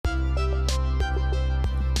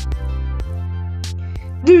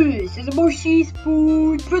This is a Marcy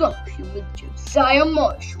Sports production with Josiah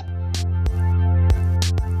Marshall.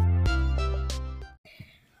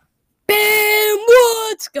 Bam!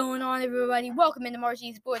 What's going on, everybody? Welcome into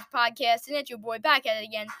Marcy Sports Podcast, and it's your boy back at it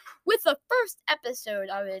again with the first episode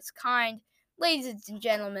of its kind. Ladies and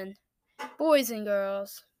gentlemen, boys and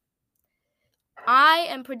girls, I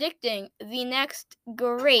am predicting the next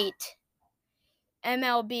great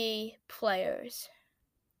MLB players.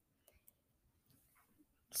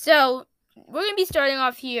 So, we're going to be starting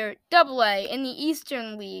off here, AA, in the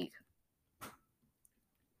Eastern League.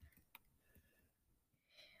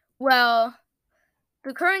 Well,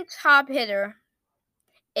 the current top hitter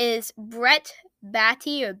is Brett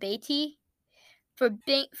Beatty for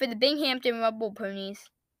the Binghamton Rumble Ponies.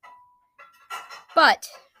 But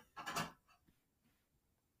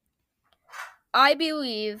I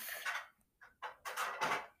believe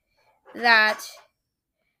that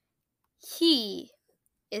he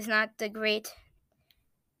is not the great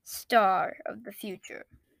star of the future.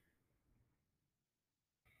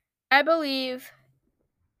 I believe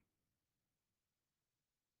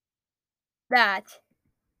that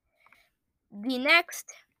the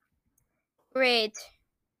next great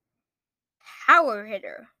power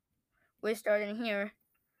hitter, we're starting here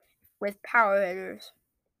with power hitters,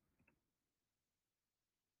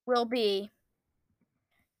 will be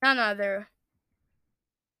none other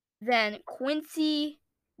than Quincy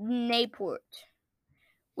Nayport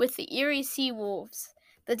with the Erie Seawolves,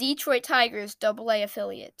 the Detroit Tigers AA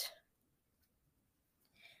affiliate.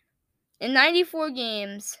 In 94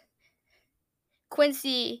 games,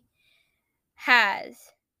 Quincy has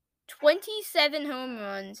 27 home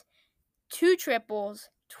runs, 2 triples,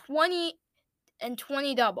 20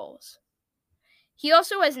 doubles. He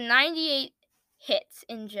also has 98 hits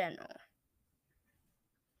in general.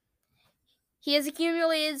 He has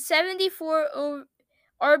accumulated 74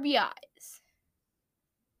 RBIs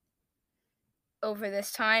over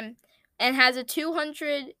this time and has a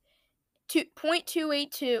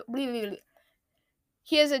 200.282.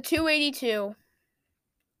 He has a 282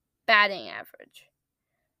 batting average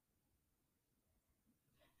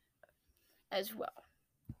as well.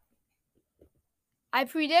 I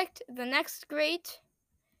predict the next great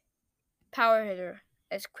power hitter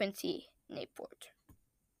as Quincy Nayport.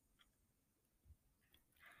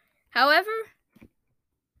 However,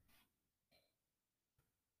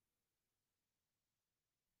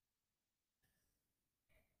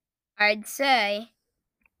 I'd say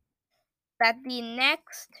that the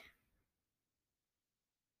next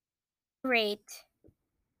great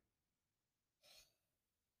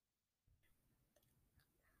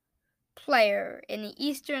player in the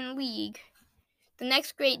Eastern League, the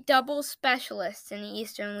next great double specialist in the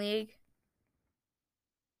Eastern League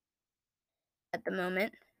at the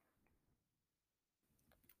moment,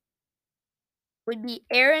 would be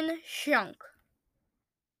Aaron Schunk,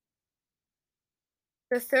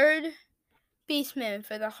 the third baseman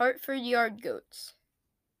for the Hartford Yard Goats.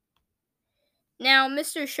 Now,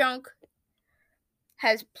 Mr. Schunk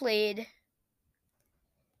has played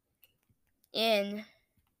in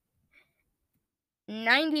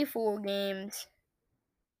 94 games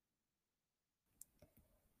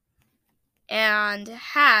and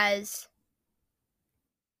has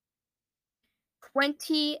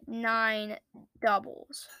 29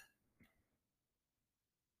 doubles.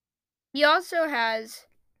 He also has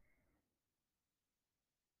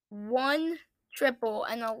 1 triple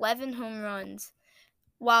and 11 home runs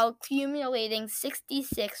while accumulating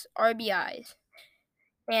 66 RBIs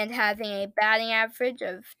and having a batting average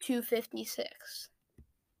of .256.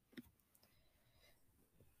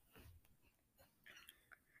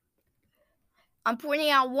 I'm pointing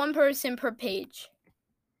out one person per page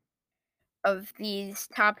of these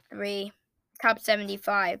top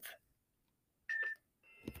 75.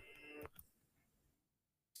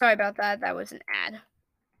 Sorry about that. That was an ad.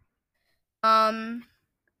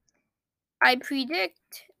 I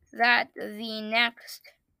predict that the next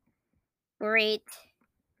great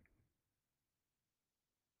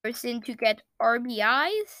person to get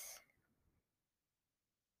RBIs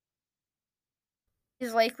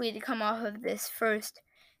is likely to come off of this first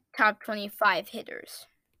top 25 hitters.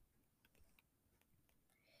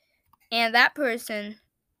 And that person,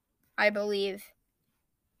 I believe,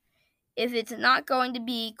 if it's not going to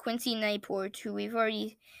be Quincy Nayport, who we've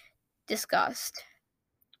already discussed,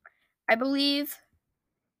 I believe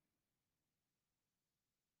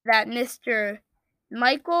that Mr.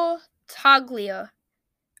 Michael Toglia,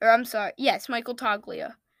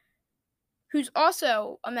 who's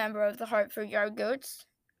also a member of the Hartford Yard Goats,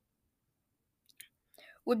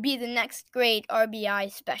 would be the next great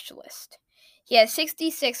RBI specialist He has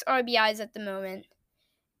 66 RBIs at the moment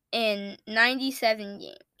in 97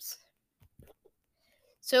 games.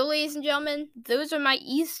 So, ladies and gentlemen, those are my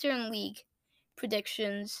Eastern League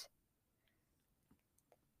predictions.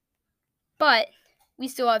 But we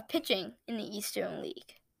still have pitching in the Eastern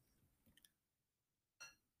League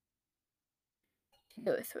to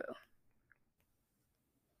go through.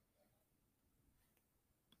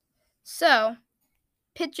 So,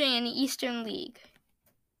 pitching in the Eastern League.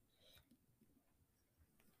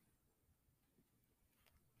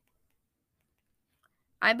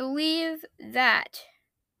 I believe that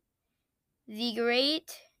the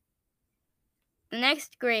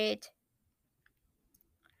next great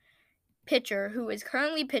pitcher who is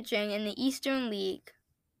currently pitching in the Eastern League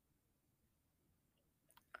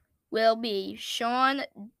will be Sean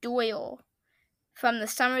Doyle from the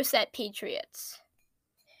Somerset Patriots.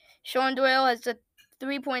 Sean Doyle has a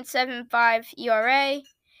 3.75 ERA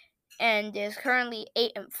and is currently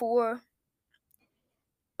 8-4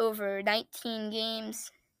 over 19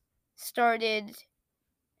 games started.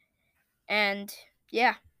 And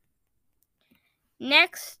yeah.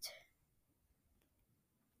 Next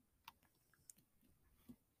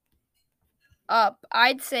up,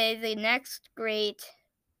 I'd say the next great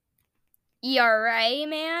ERA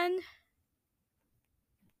man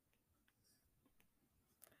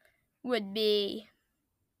would be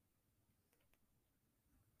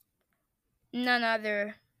none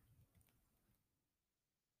other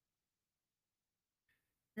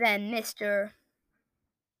than Mr.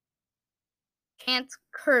 Chance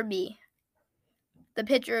Kirby, the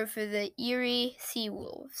pitcher for the Erie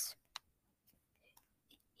Seawolves.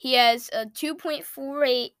 He has a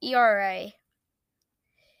 2.48 ERA,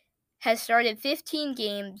 has started 15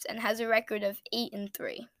 games, and has a record of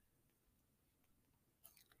 8-3.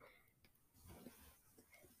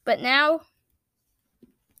 But now,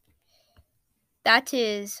 that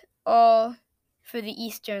is all for the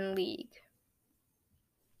Eastern League.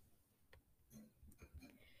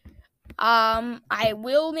 I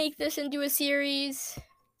will make this into a series.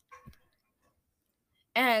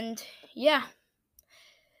 And yeah.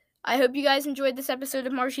 I hope you guys enjoyed this episode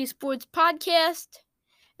of Marshy Sports Podcast.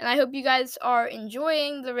 And I hope you guys are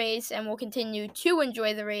enjoying the race and will continue to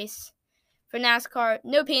enjoy the race for NASCAR.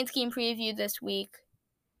 No paint scheme preview this week.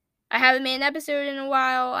 I haven't made an episode in a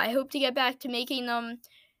while. I hope to get back to making them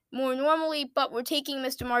more normally, but we're taking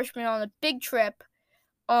Mr. Marshman on a big trip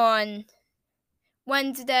on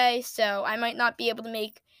Wednesday, so I might not be able to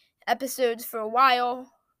make episodes for a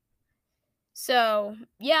while. So,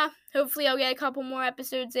 yeah, hopefully I'll get a couple more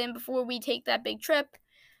episodes in before we take that big trip.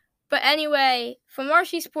 But anyway, from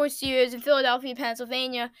Marshy Sports Studios in Philadelphia,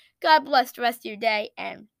 Pennsylvania, God bless the rest of your day,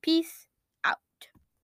 and peace